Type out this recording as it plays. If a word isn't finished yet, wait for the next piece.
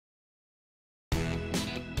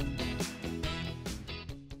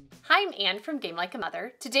Hi, I'm Anne from Game Like a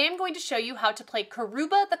Mother. Today I'm going to show you how to play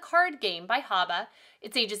Karuba the Card Game by Haba.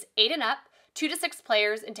 It's ages 8 and up, 2 to 6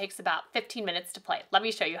 players, and takes about 15 minutes to play. Let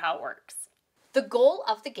me show you how it works. The goal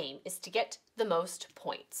of the game is to get the most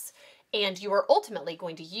points, and you are ultimately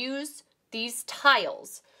going to use these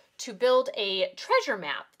tiles to build a treasure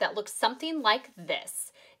map that looks something like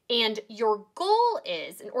this. And your goal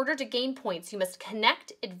is, in order to gain points, you must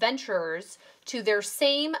connect adventurers to their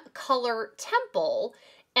same color temple.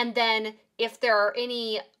 And then if there are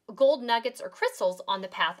any gold nuggets or crystals on the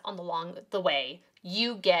path along the way,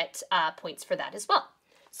 you get points for that as well.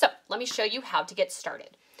 So let me show you how to get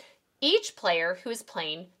started. Each player who is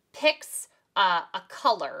playing picks a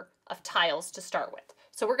color of tiles to start with.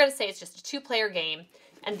 So we're going to say it's just a 2-player game,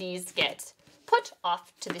 and these get put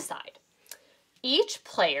off to the side. Each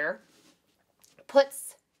player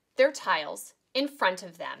puts their tiles in front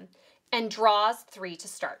of them and draws 3 to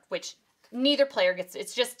start, which neither player gets.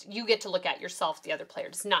 It's just you get to look at yourself. The other player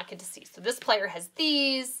does not get to see. So this player has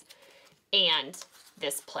these, and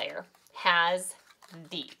this player has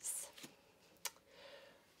these.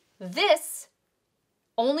 This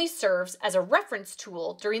only serves as a reference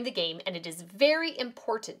tool during the game, and it is very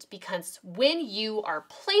important because when you are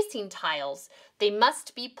placing tiles, they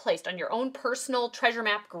must be placed on your own personal treasure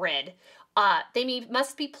map grid.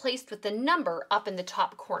 Must be placed with the number up in the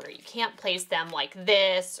top corner. You can't place them like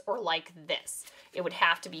this or like this. It would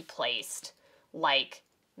have to be placed like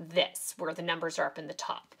this, where the numbers are up in the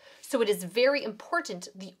top. So it is very important,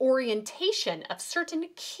 the orientation of certain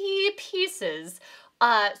key pieces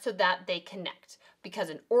so that they connect. Because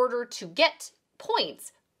in order to get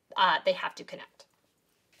points, they have to connect.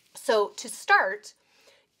 So to start,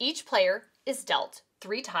 each player is dealt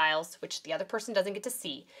 3 tiles, which the other person doesn't get to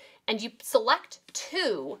see, and you select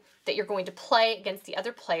 2 that you're going to play against the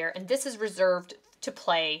other player, and this is reserved to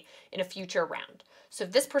play in a future round. So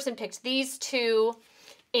if this person picked these 2,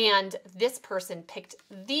 and this person picked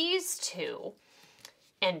these 2,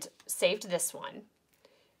 and saved this one,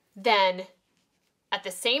 then at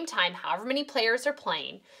the same time, however many players are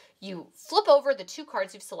playing, you flip over the 2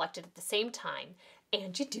 cards you've selected at the same time,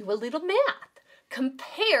 and you do a little math.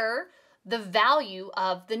 Compare the value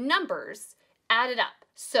of the numbers added up.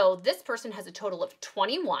 So this person has a total of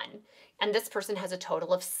 21, and this person has a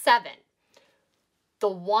total of 7.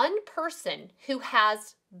 The one person who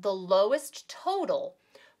has the lowest total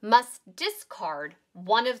must discard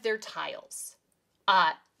one of their tiles.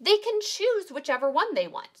 They can choose whichever one they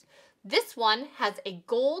want. This one has a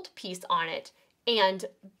gold piece on it and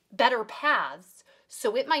better paths,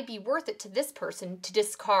 so it might be worth it to this person to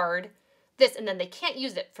discard this, and then they can't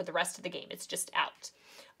use it for the rest of the game. It's just out.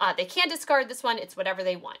 They can't discard this one. It's whatever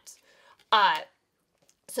they want.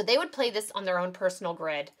 So they would play this on their own personal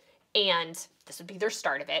grid, and this would be their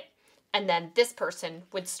start of it, and then this person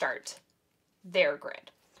would start their grid.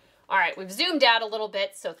 All right, we've zoomed out a little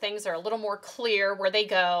bit so things are a little more clear where they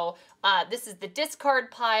go. This is the discard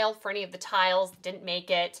pile for any of the tiles that didn't make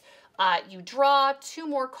it. You draw 2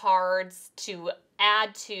 more cards to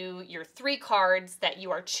add to your 3 cards that you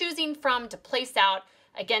are choosing from to place out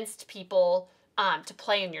against people to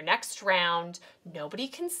play in your next round. Nobody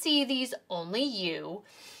can see these, only you.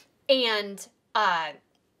 And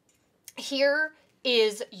here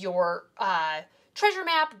is your treasure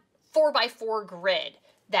map 4x4 grid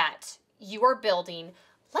that you are building.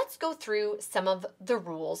 Let's go through some of the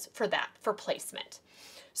rules for that, for placement.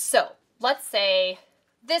 So let's say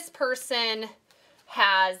this person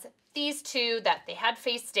has these 2 that they had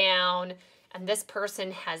face down, and this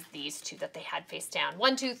person has these 2 that they had face down.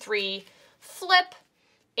 1, 2, 3, flip,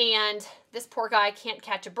 and this poor guy can't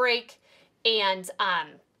catch a break. And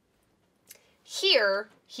here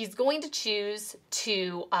he's going to choose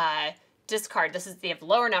to discard. They have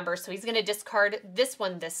lower numbers, so he's going to discard this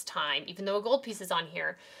one this time, even though a gold piece is on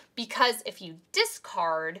here, because if you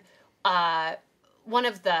discard one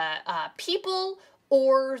of the people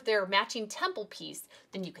or their matching temple piece,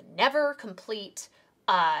 then you can never complete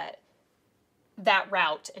that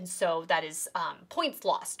route, and so that is points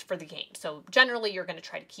lost for the game. So generally, you're going to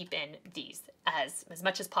try to keep in these as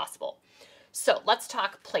much as possible. So let's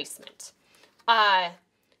talk placement.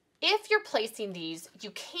 If you're placing these,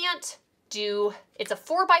 you can't it's a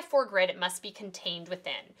 4x4 grid, it must be contained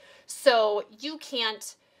within. So you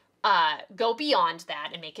can't go beyond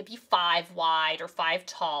that and make it be 5 wide or 5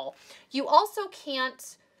 tall. You also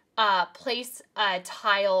can't place a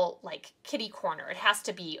tile like kitty corner. It has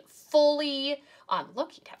to be fully,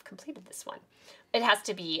 look, you'd have completed this one. It has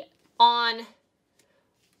to be on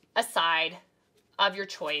a side of your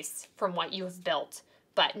choice from what you have built,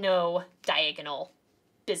 but no diagonal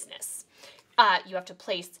business. You have to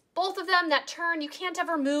place both of them that turn. You can't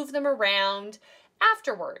ever move them around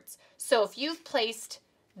afterwards. So if you've placed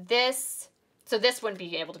this, so this wouldn't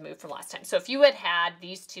be able to move from last time. So if you had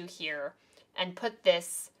these two here and put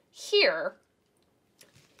this here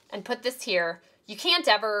and put this here, you can't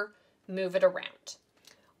ever move it around.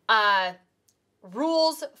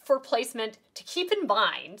 Rules for placement to keep in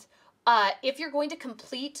mind, if you're going to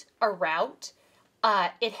complete a route,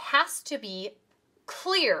 it has to be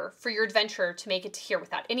clear for your adventurer to make it to here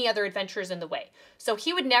without any other adventurers in the way. So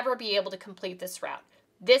he would never be able to complete this route.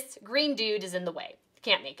 This green dude is in the way.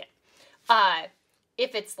 Can't make it.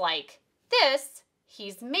 If it's like this,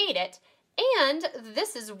 he's made it. And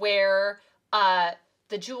this is where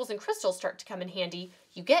the jewels and crystals start to come in handy.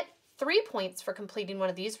 You get 3 points for completing one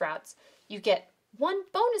of these routes. You get 1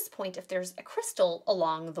 bonus point if there's a crystal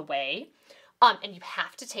along the way. And you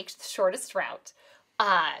have to take the shortest route.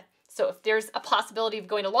 So if there's a possibility of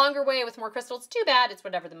going a longer way with more crystals, too bad. It's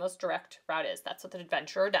whatever the most direct route is. That's what the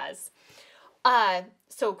adventurer does.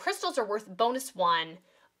 So crystals are worth bonus 1.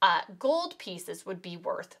 Gold pieces would be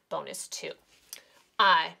worth bonus 2.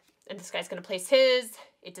 And this guy's going to place his.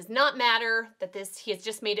 It does not matter that he has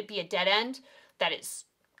just made it be a dead end. That is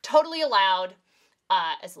totally allowed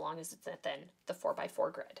as long as it's within the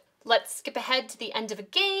 4x4 grid. Let's skip ahead to the end of a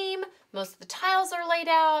game. Most of the tiles are laid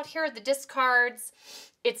out. Here are the discards.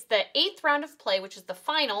 It's the 8th round of play, which is the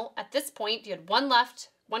final. At this point, you had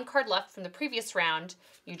one card left from the previous round.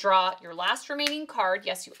 You draw your last remaining card.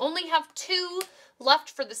 Yes, you only have 2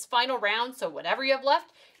 left for this final round, so whatever you have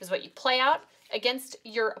left is what you play out against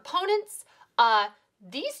your opponents.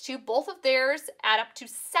 These two, both of theirs add up to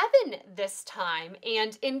 7 this time,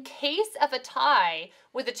 and in case of a tie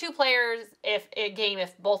with the 2 players, if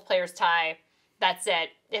both players tie, that's it.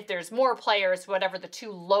 If there's more players, whatever the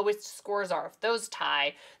 2 lowest scores are, if those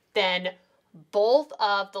tie, then both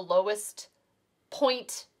of the lowest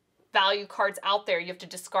point value cards out there, you have to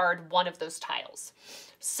discard one of those tiles.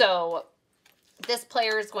 So this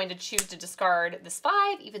player is going to choose to discard this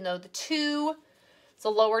 5, even though the 2 is a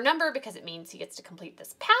lower number because it means he gets to complete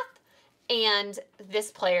this path. And this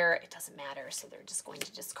player, it doesn't matter, so they're just going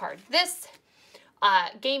to discard this.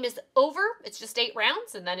 Game is over. It's just 8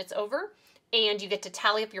 rounds, and then it's over. And you get to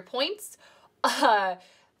tally up your points.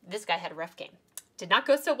 This guy had a rough game. Did not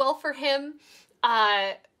go so well for him.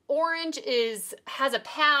 Orange has a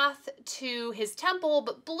path to his temple,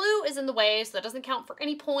 but blue is in the way, so that doesn't count for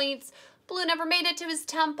any points. Blue never made it to his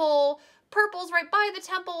temple. Purple's right by the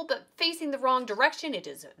temple, but facing the wrong direction. It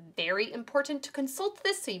is very important to consult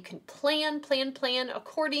this so you can plan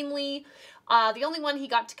accordingly. The only one he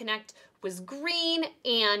got to connect was green,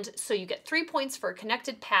 and so you get 3 points for a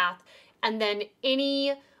connected path, and then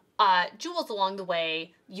any jewels along the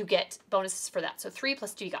way, you get bonuses for that. So 3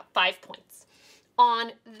 plus 2, you got 5 points.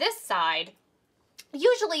 On this side,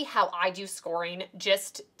 usually how I do scoring,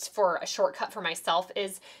 just for a shortcut for myself,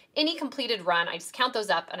 is any completed run, I just count those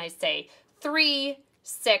up and I say 3,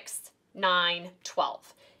 6, 9,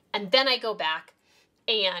 12. And then I go back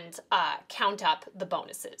and count up the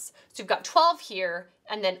bonuses. So you've got 12 here,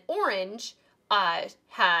 and then orange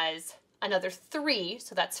has another 3,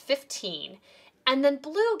 so that's 15. And then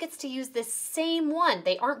blue gets to use this same one.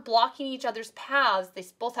 They aren't blocking each other's paths. They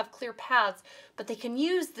both have clear paths, but they can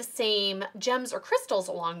use the same gems or crystals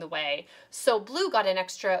along the way. So blue got an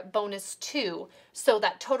extra bonus 2. So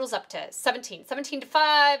that totals up to 17. 17 to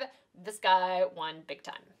 5. This guy won big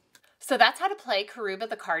time. So that's how to play Karuba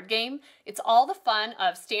the card game. It's all the fun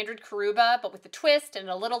of standard Karuba, but with a twist and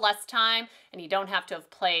a little less time, and you don't have to have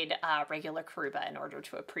played regular Karuba in order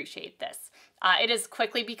to appreciate this. It has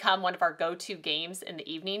quickly become one of our go-to games in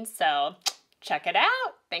the evening, so check it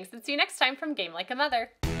out. Thanks, and see you next time from Game Like a Mother.